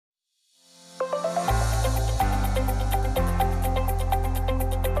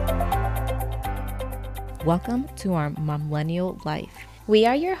Welcome to our Millennial Life. We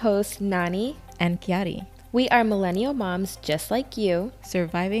are your hosts, Nani and Kiari. We are millennial moms just like you,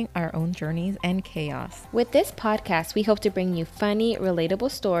 surviving our own journeys and chaos. With this podcast, we hope to bring you funny,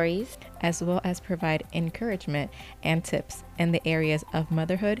 relatable stories, as well as provide encouragement and tips in the areas of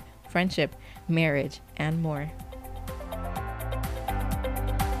motherhood, friendship, marriage, and more.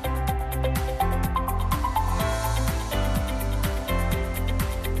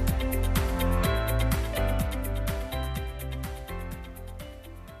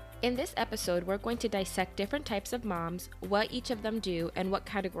 In this episode, we're going to dissect different types of moms, what each of them do, and what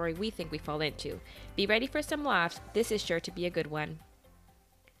category we think we fall into. Be ready for some laughs. This is sure to be a good one.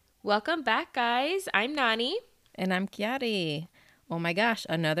 Welcome back, guys. I'm Nani. And I'm Kiari. Oh my gosh,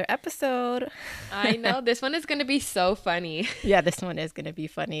 another episode. I know. This one is going to be so funny. Yeah, this one is going to be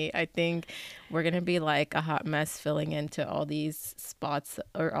funny. I think we're going to be like a hot mess filling into all these spots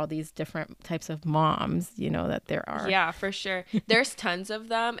or all these different types of moms, you know, that there are. Yeah, for sure. There's tons of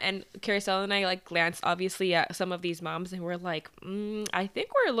them. And Carousel and I glanced obviously at some of these moms and we're like, I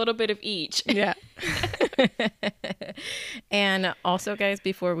think we're a little bit of each. Yeah. And also, guys,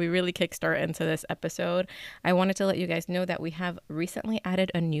 before we really kickstart into this episode, I wanted to let you guys know that we have recently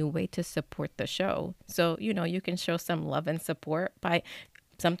added a new way to support the show. So, you know, you can show some love and support by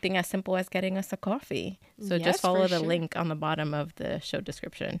something as simple as getting us a coffee. So yes, just follow the link on the bottom of the show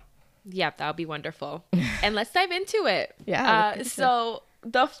description. Yep, that would be wonderful. And let's dive into it. Yeah. So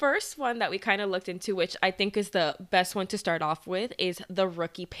the first one that we kind of looked into, which I think is the best one to start off with, is the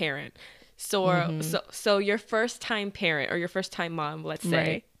rookie parent. So your first time parent or your first time mom, let's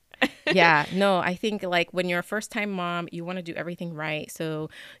say. Right. Yeah, no, I think like when you're a first time mom, you want to do everything right. So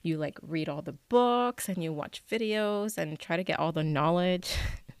you like read all the books and you watch videos and try to get all the knowledge.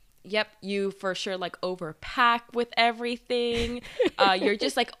 Yep, you for sure like overpack with everything. You're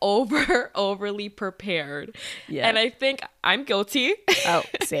just like overly prepared. Yeah. And I think I'm guilty. Oh,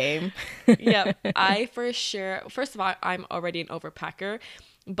 same. Yep, I for sure. First of all, I'm already an overpacker.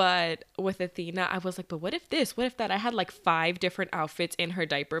 But with Athena, I was like, but what if this? What if that? I had like 5 different outfits in her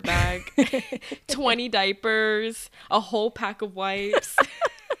diaper bag, 20 diapers, a whole pack of wipes.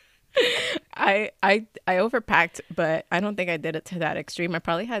 I overpacked, but I don't think I did it to that extreme. I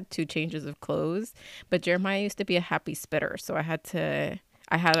probably had 2 changes of clothes, but Jeremiah used to be a happy spitter, so I had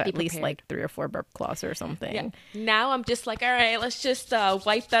at least like 3 or 4 burp cloths or something. Yeah. Now I'm just like, all right, let's just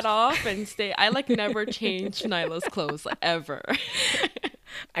wipe that off and stay. I like never change Nyla's clothes ever.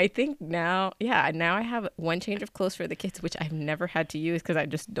 I think now I have 1 change of clothes for the kids, which I've never had to use because I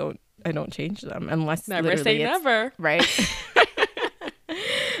don't change them unless never say never, right?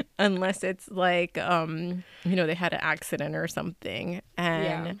 Unless it's like you know, they had an accident or something.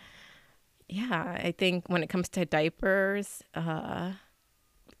 And yeah, I think when it comes to diapers, I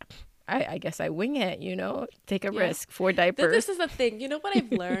guess I wing it, you know, take a risk for diapers. This is the thing. You know what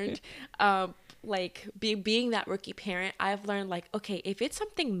I've learned? Like being that rookie parent, I've learned like, okay, if it's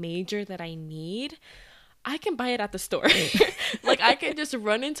something major that I need, I can buy it at the store. Like I can just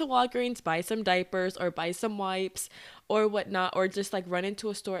run into Walgreens, buy some diapers or buy some wipes or whatnot, or just like run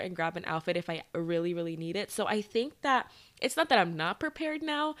into a store and grab an outfit if I really, really need it. So I think that it's not that I'm not prepared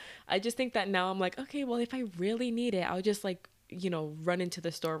now. I just think that now I'm like, okay, well, if I really need it, I'll just like, you know, run into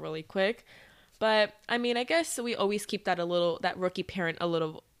the store really quick. But I mean, I guess we always keep that rookie parent a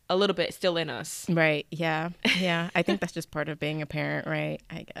little bit still in us. Right. Yeah. Yeah. I think that's just part of being a parent, right?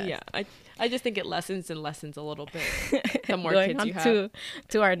 I guess. Yeah. I just think it lessens a little bit the more kids you have.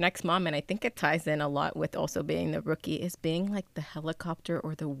 To our next mom, and I think it ties in a lot with also being the rookie, is being like the helicopter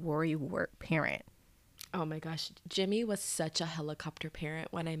or the worry wart parent. Oh my gosh, Jimmy was such a helicopter parent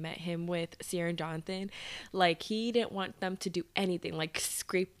when I met him with Sierra and Jonathan. Like, he didn't want them to do anything, like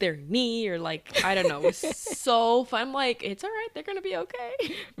scrape their knee or like, I don't know. It was so fun. I'm like, it's all right. They're going to be okay.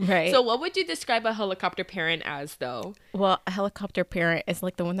 Right. So what would you describe a helicopter parent as, though? Well, a helicopter parent is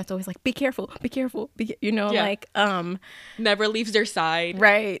like the one that's always like, be careful, you know, like, never leaves their side.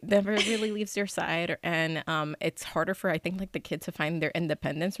 Right. Never really leaves their side. And it's harder for, I think, like the kids to find their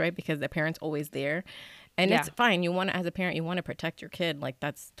independence, right? Because the parent's always there. And it's fine. You want to, as a parent, you want to protect your kid. Like,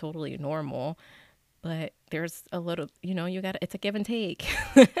 that's totally normal. But there's a little, you know, it's a give and take.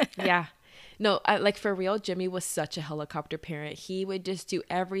 Yeah. No, like for real, Jimmy was such a helicopter parent. He would just do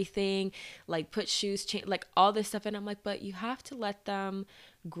everything, like put shoes, like all this stuff. And I'm like, but you have to let them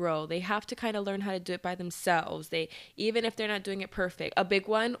grow. They have to kind of learn how to do it by themselves. Even if they're not doing it perfect. A big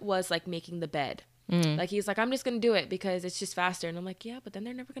one was like making the bed. Like, he's like, I'm just going to do it because it's just faster. And I'm like, yeah, but then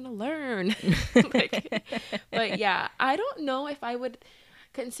they're never going to learn. But yeah, I don't know if I would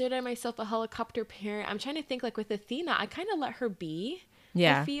consider myself a helicopter parent. I'm trying to think, like with Athena, I kind of let her be. I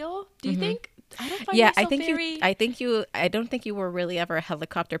Yeah. feel. Do you think? I don't find Yeah, myself very. I don't think you were really ever a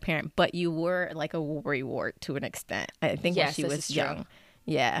helicopter parent, but you were like a worry wart to an extent. I think when Yes, she this was is true. young.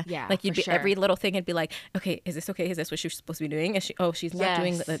 Yeah. Yeah, Like for you'd be every sure. little thing would be like, okay, is this okay? Is this what she's supposed to be doing? Is she, oh, she's not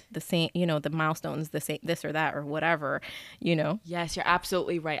doing Yes. the same, the milestones, the same, this or that or whatever, you know? Yes, you're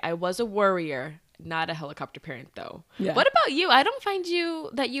absolutely right. I was a worrier, not a helicopter parent, though. Yeah. What about you? I don't find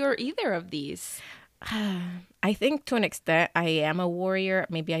you that you are either of these. I think to an extent I am a warrior.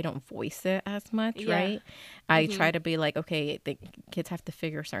 Maybe I don't voice it as much, Yeah. right? I try to be like, okay, the kids have to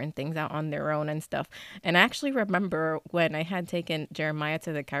figure certain things out on their own and stuff. And I actually remember when I had taken Jeremiah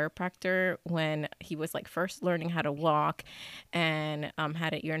to the chiropractor when he was like first learning how to walk and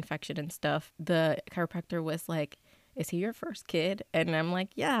had an ear infection and stuff. The chiropractor was like, is he your first kid? And I'm like,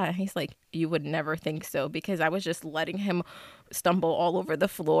 yeah. And he's like, you would never think so, because I was just letting him stumble all over the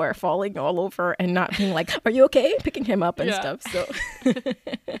floor, falling all over and not being like, are you okay? Picking him up and Yeah. stuff. So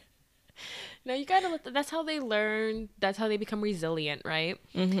No, you gotta let that's how they learn. That's how they become resilient, right?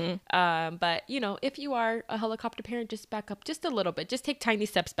 But if you are a helicopter parent, just back up just a little bit. Just take tiny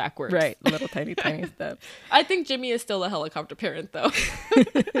steps backwards. right, little tiny, tiny steps. I think Jimmy is still a helicopter parent, though.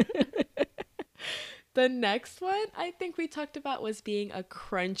 The next one I think we talked about was being a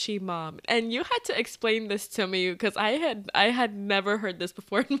crunchy mom. And you had to explain this to me because I had never heard this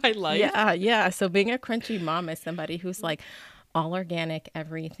before in my life. Yeah, yeah. So being a crunchy mom is somebody who's like all organic,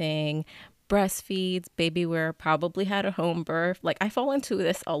 everything, breastfeeds, baby wear, probably had a home birth. Like I fall into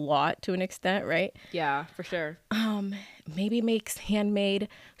this a lot to an extent, right? Yeah, for sure. Maybe makes handmade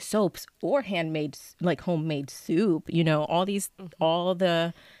soaps or handmade like homemade soup, all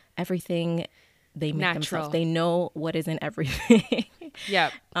the everything they make Natural. themselves. They know what is in everything. Yeah.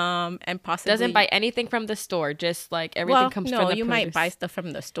 And possibly Doesn't buy anything from the store. Just like everything comes from the you might produce. buy stuff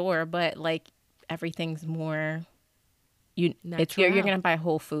from the store, but like everything's more it's you're Natural. gonna buy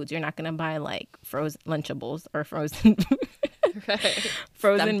Whole Foods. You're not gonna buy like frozen Lunchables or frozen Right.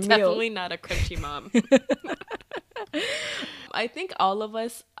 frozen I'm meals. definitely not a crunchy mom. I think all of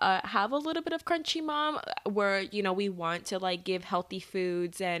us have a little bit of crunchy mom where, we want to like give healthy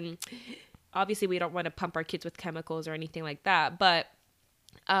foods, and obviously we don't want to pump our kids with chemicals or anything like that. But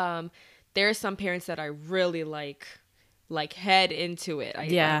there are some parents that I really like head into it.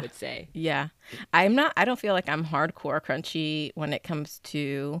 I would say. Yeah. I don't feel like I'm hardcore crunchy when it comes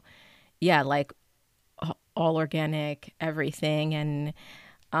to, like all organic, everything. And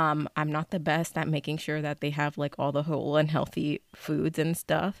I'm not the best at making sure that they have like all the whole and healthy foods and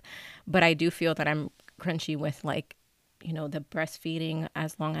stuff. But I do feel that I'm crunchy with like, the breastfeeding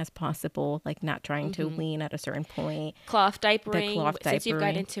as long as possible, like not trying to wean at a certain point. Cloth diapering. cloth Since you've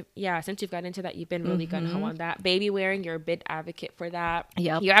got diapering. into that, you've been really gung-ho on that. Baby wearing, you're a big advocate for that.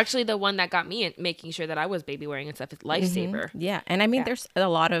 Yep. You're actually the one that got me in making sure that I was baby wearing and stuff. It's lifesaver. Yeah. And I mean, there's a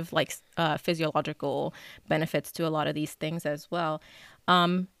lot of like physiological benefits to a lot of these things as well.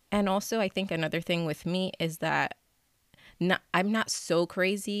 And also, I think another thing with me is that I'm not so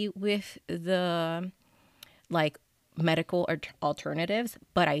crazy with the like medical alternatives,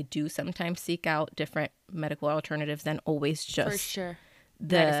 but I do sometimes seek out different medical alternatives than always For just sure.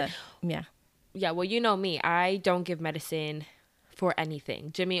 the Medicine. yeah. Yeah, well, you know me. I don't give medicine for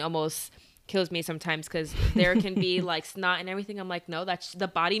anything. Jimmy almost kills me sometimes because there can be like snot and everything. I'm like, no, that's the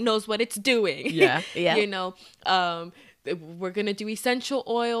body knows what it's doing. Yeah, yeah. We're gonna do essential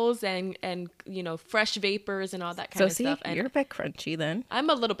oils and fresh vapors and all that kind of stuff. And You're a bit crunchy then. I'm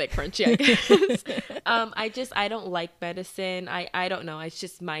a little bit crunchy, I guess. I don't like medicine. I don't know. It's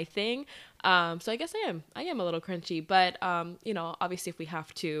just my thing. So I guess I am a little crunchy, but obviously if we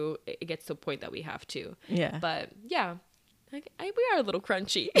have to, it gets to a point that we have to. Yeah. But yeah, we are a little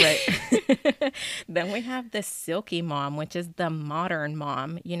crunchy. Right. Then we have the silky mom, which is the modern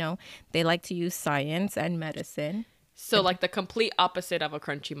mom. They like to use science and medicine. So like the complete opposite of a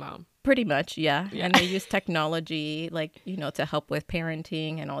crunchy mom. Pretty much, yeah. And they use technology, like, to help with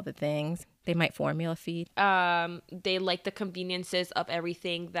parenting and all the things. They might formula feed. They like the conveniences of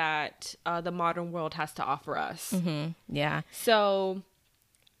everything that the modern world has to offer us. Yeah. So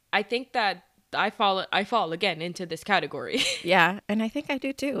I think that I fall again into this category. Yeah. And I think I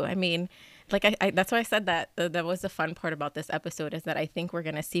do too. I mean, like I that's why I said that that was the fun part about this episode, is that I think we're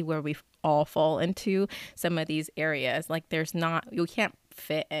going to see where we all fall into some of these areas. Like you can't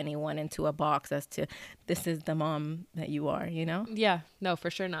fit anyone into a box as to this is the mom that you are, Yeah, no, for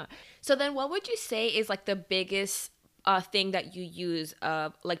sure not. So then what would you say is like the biggest thing that you use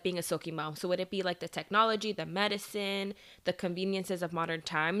of like being a silky mom? So would it be like the technology, the medicine, the conveniences of modern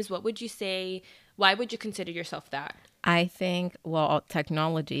times? What would you say? Why would you consider yourself that? I think, well,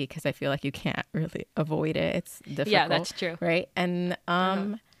 technology, because I feel like you can't really avoid it. It's difficult. Yeah, that's true. Right. And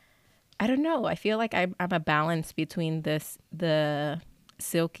I don't know. I feel like I'm a balance between the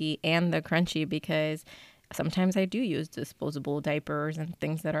silky and the crunchy, because sometimes I do use disposable diapers and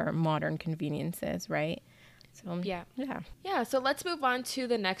things that are modern conveniences, right? So Yeah. yeah. Yeah, so let's move on to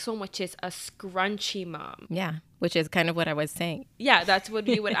the next one, which is a scrunchy mom. Yeah. Which is kind of what I was saying. Yeah, that's what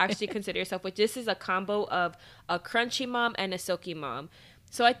you would actually consider yourself, which this is a combo of a crunchy mom and a silky mom.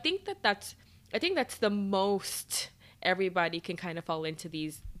 So I think that's the most everybody can kind of fall into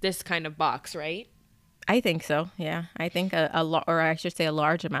this kind of box, right? I think so. Yeah. I think a lot, or I should say a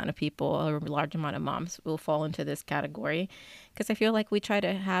large amount of people, or a large amount of moms will fall into this category, because I feel like we try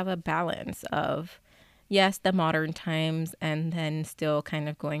to have a balance of, yes, the modern times, and then still kind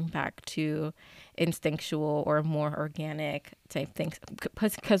of going back to instinctual or more organic type things,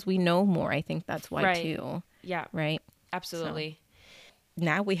 because we know more. I think that's why Right. too. Yeah, Right. absolutely.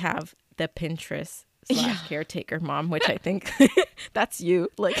 Now we have the Pinterest / caretaker mom, which I think that's you.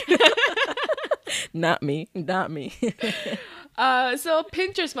 Like, not me. So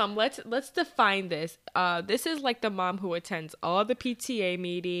Pinterest mom, let's define this. This is like the mom who attends all the PTA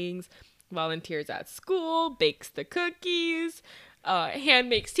meetings, volunteers at school, bakes the cookies, hand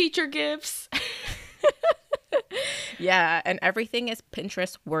makes teacher gifts. Yeah, and everything is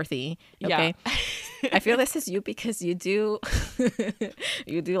Pinterest worthy. Okay. Yeah. I feel this is you, because you do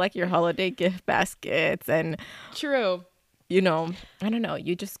you do like your holiday gift baskets, and True. I don't know,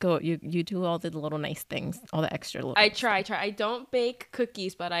 you just go, you do all the little nice things, all the extra little I try. I don't bake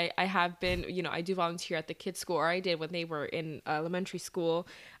cookies, but I have been, I do volunteer at the kids' school, or I did when they were in elementary school.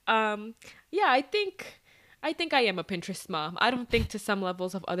 Yeah, I think I am a Pinterest mom. I don't think to some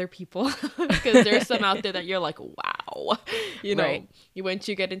levels of other people, because there's some out there that you're like, wow, Right. once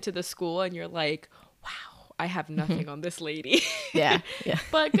you get into the school and you're like, wow, I have nothing on this lady. Yeah.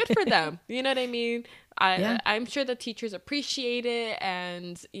 But good for them. You know what I mean? Yeah. I'm sure the teachers appreciate it,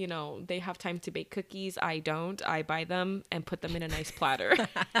 and they have time to bake cookies. I don't. I buy them and put them in a nice platter.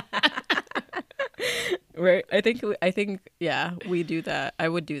 Right. I think yeah, we do that. I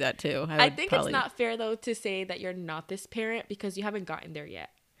would do that too. I would think probably... it's not fair though to say that you're not this parent, because you haven't gotten there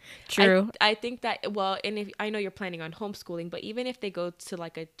yet. True. I think that, well, and if I know you're planning on homeschooling, but even if they go to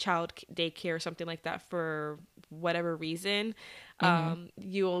like a child daycare or something like that for whatever reason,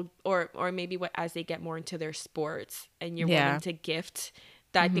 you'll or maybe as they get more into their sports and you're Yeah. willing to gift,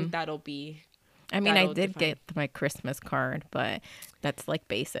 that I think that'll be. I mean, I that'll did define. get my Christmas card, but that's like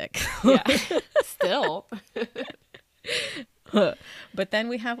basic. Yeah, still. But then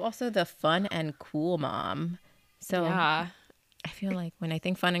we have also the fun and cool mom. So Yeah. I feel like when I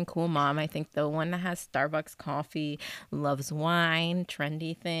think fun and cool mom, I think the one that has Starbucks coffee, loves wine,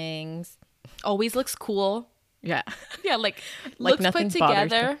 trendy things. Always looks cool. Yeah. Yeah, like Like looks nothing put bothers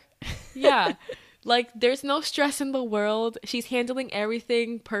together. Yeah. Like there's no stress in the world. She's handling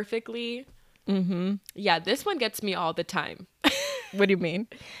everything perfectly. Mm-hmm. Yeah, this one gets me all the time. What do you mean?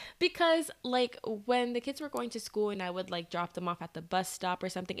 Because like when the kids were going to school and I would like drop them off at the bus stop or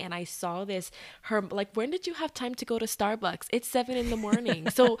something, and I saw her like, when did you have time to go to Starbucks? It's 7 a.m.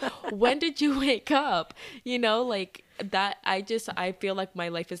 So when did you wake up? Like that. I feel like my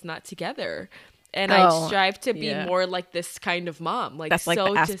life is not together. And I strive to be yeah. more like this kind of mom. Like That's like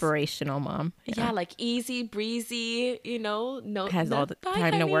so the just, aspirational mom. yeah, like easy breezy, no Has all the bye,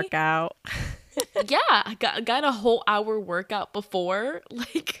 time to honey. work out. Yeah, I got a whole hour workout before,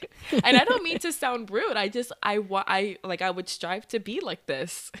 like, and I don't mean to sound rude. I would strive to be like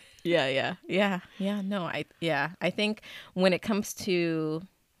this. Yeah. No, I think when it comes to,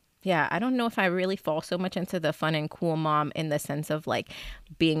 yeah, I don't know if I really fall so much into the fun and cool mom in the sense of like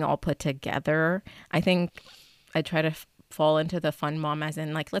being all put together. I think I try to fall into the fun mom as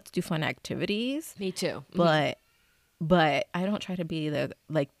in like, let's do fun activities. Me too. But I don't try to be the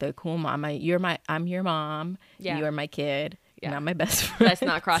cool mom. I'm your mom. Yeah. You are my kid. Yeah. You're not my best friend. Let's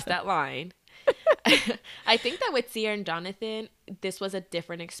not cross that line. I think that with Sierra and Jonathan, this was a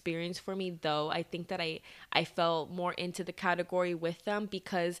different experience for me, though. I think that I fell more into the category with them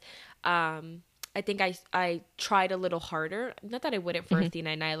because I think I tried a little harder. Not that I wouldn't for Athena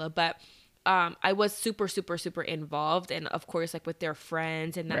and Nyla, but I was super, super, super involved. And of course, like with their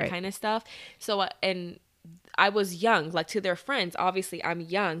friends and that Right. kind of stuff. So, and I was young, like to their friends. Obviously, I'm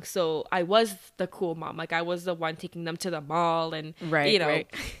young, so I was the cool mom. Like I was the one taking them to the mall, and Right, right.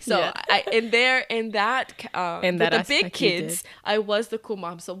 So Yeah. in that In with that the big aspect, you kids, did. I was the cool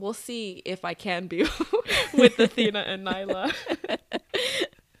mom. So we'll see if I can be with Athena and Nyla.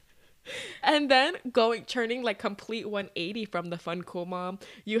 And then turning like complete 180 from the fun cool mom,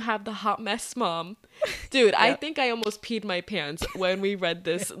 you have the hot mess mom. Dude, I think I almost peed my pants when we read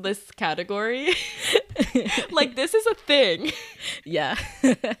this category. Like, this is a thing. Yeah.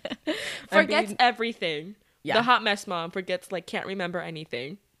 Forgets everything. Yeah. The hot mess mom forgets, like, can't remember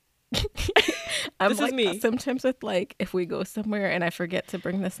anything. I'm This is like me. that sometimes with, like, if we go somewhere and I forget to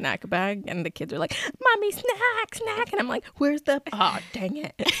bring the snack bag and the kids are like, Mommy, snack. And I'm like, where's the, oh, dang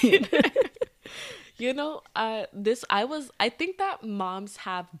it. You know, I think that moms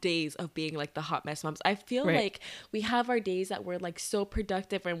have days of being like the hot mess moms. I feel Right. like we have our days that we're like so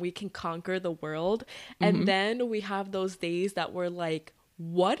productive and we can conquer the world. And then we have those days that we're like,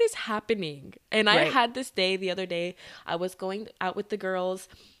 what is happening? And I Right. had this day the other day. I was going out with the girls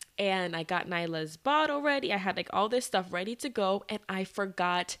and I got Nyla's bottle ready. I had like all this stuff ready to go and I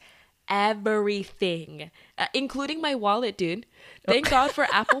forgot everything, including my wallet, dude. Thank God for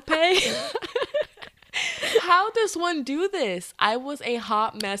Apple Pay. How does one do this? I was a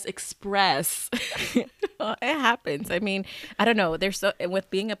hot mess express. Well, it happens. I mean, I don't know. With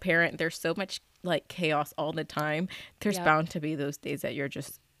being a parent, there's so much like chaos all the time. There's Yeah. bound to be those days that you're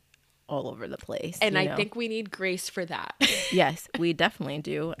just all over the place. And you I know? think we need grace for that. Yes, we definitely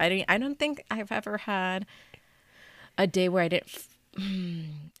do. I don't think I've ever had a day where I didn't,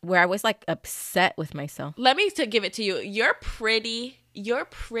 where I was like upset with myself. Let me to give it to you. You're pretty,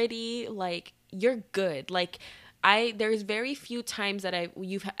 like, you're good. Like, there's very few times that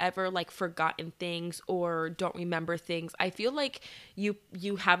you've ever like forgotten things or don't remember things. I feel like you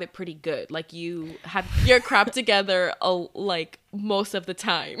have it pretty good. Like, you have your crap together like most of the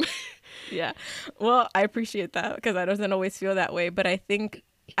time. Yeah. Well, I appreciate that because I doesn't always feel that way. But I think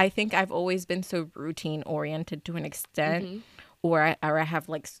I've always been so routine oriented to an extent, or I have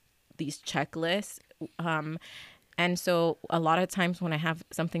like these checklists. And so a lot of times when I have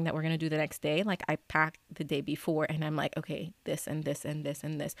something that we're going to do the next day, like I pack the day before and I'm like, okay, this and this and this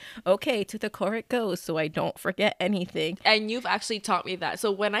and this. Okay, to the car it goes so I don't forget anything. And you've actually taught me that.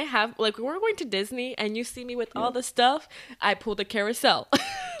 So when I have, like, when we're going to Disney and you see me with all the stuff, I pull the carousel.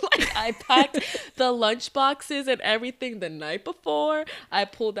 Like, I packed the lunch boxes and everything the night before. I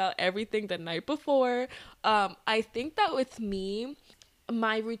pulled out everything the night before. I think that with me,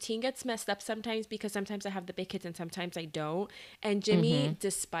 my routine gets messed up sometimes because sometimes I have the big kids and sometimes I don't. And Jimmy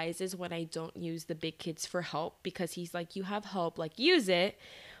despises when I don't use the big kids for help because he's like, you have help, like, use it.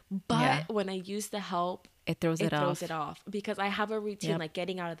 But when I use the help, It throws it off. it off because I have a routine, like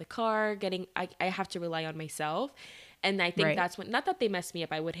getting out of the car, I have to rely on myself. And I think that's when, not that they mess me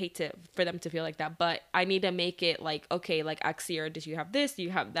up, I would hate for them to feel like that, but I need to make it like, okay, like, Axier, did you have this? Do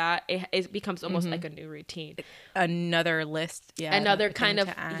you have that? It becomes almost like a new routine. Another list. Yeah. Another kind thing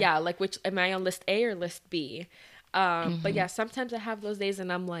of, to add. yeah, like, which, am I on list A or list B? But yeah, sometimes I have those days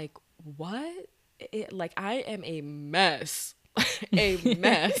and I'm like, what? Like, I am a mess. A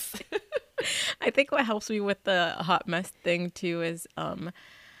mess. I think what helps me with the hot mess thing too is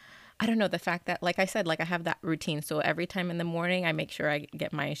I don't know, the fact that, like I said, like I have that routine. So every time in the morning I make sure I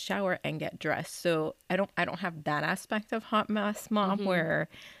get my shower and get dressed. So I don't have that aspect of hot mess mom where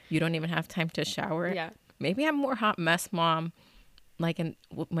you don't even have time to shower. Yeah. Maybe I'm more hot mess mom like in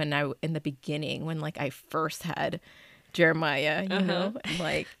the beginning when like I first had Jeremiah, you know,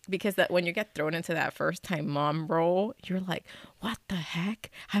 like, because that when you get thrown into that first time mom role, you're like, what the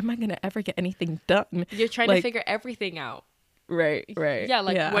heck? How am I going to ever get anything done? You're trying to figure everything out. Right. Yeah,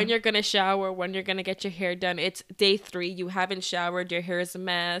 like when you're going to shower, when you're going to get your hair done. It's day 3. You haven't showered. Your hair is a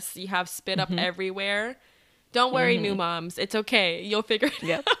mess. You have spit up everywhere. Don't worry, new moms. It's okay. You'll figure it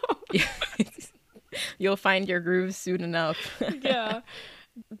out. You'll find your grooves soon enough. Yeah.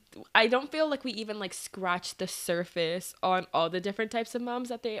 I don't feel like we even like scratch the surface on all the different types of moms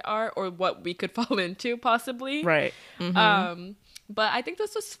that they are or what we could fall into possibly. Right. But I think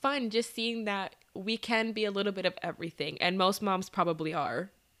this was fun just seeing that we can be a little bit of everything and most moms probably are.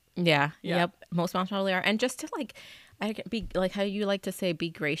 Yeah. Yep. Most moms probably are. And just to like, be like how you like to say, be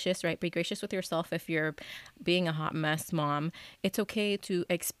gracious, right? Be gracious with yourself. If you're being a hot mess mom, it's okay to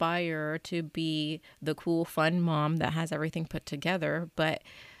aspire to be the cool, fun mom that has everything put together, but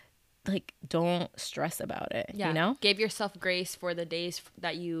like, don't stress about it. Yeah. You know? Give yourself grace for the days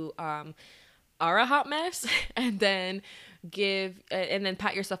that you are a hot mess and then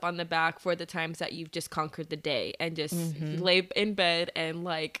pat yourself on the back for the times that you've just conquered the day and just lay in bed and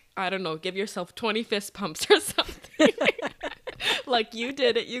like, I don't know, give yourself 20 fist pumps or something. Like, you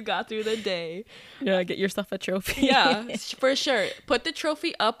did it, you got through the day. Yeah, get yourself a trophy. Yeah, for sure. Put the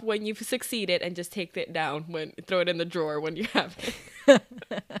trophy up when you've succeeded and just take it down throw it in the drawer when you have it.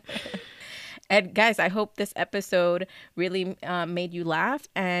 And guys, I hope this episode really made you laugh,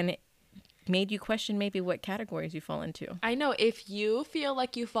 and made you question maybe what categories you fall into. I know if you feel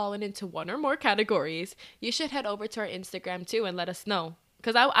like you've fallen into one or more categories, you should head over to our Instagram too and let us know.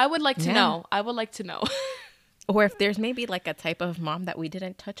 Because I would like to know. I would like to know. Or if there's maybe like a type of mom that we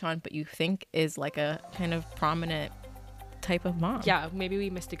didn't touch on, but you think is like a kind of prominent type of mom. Yeah, maybe we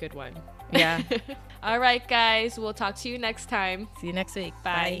missed a good one. Yeah. All right, guys. We'll talk to you next time. See you next week.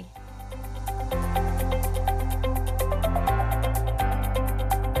 Bye. Bye.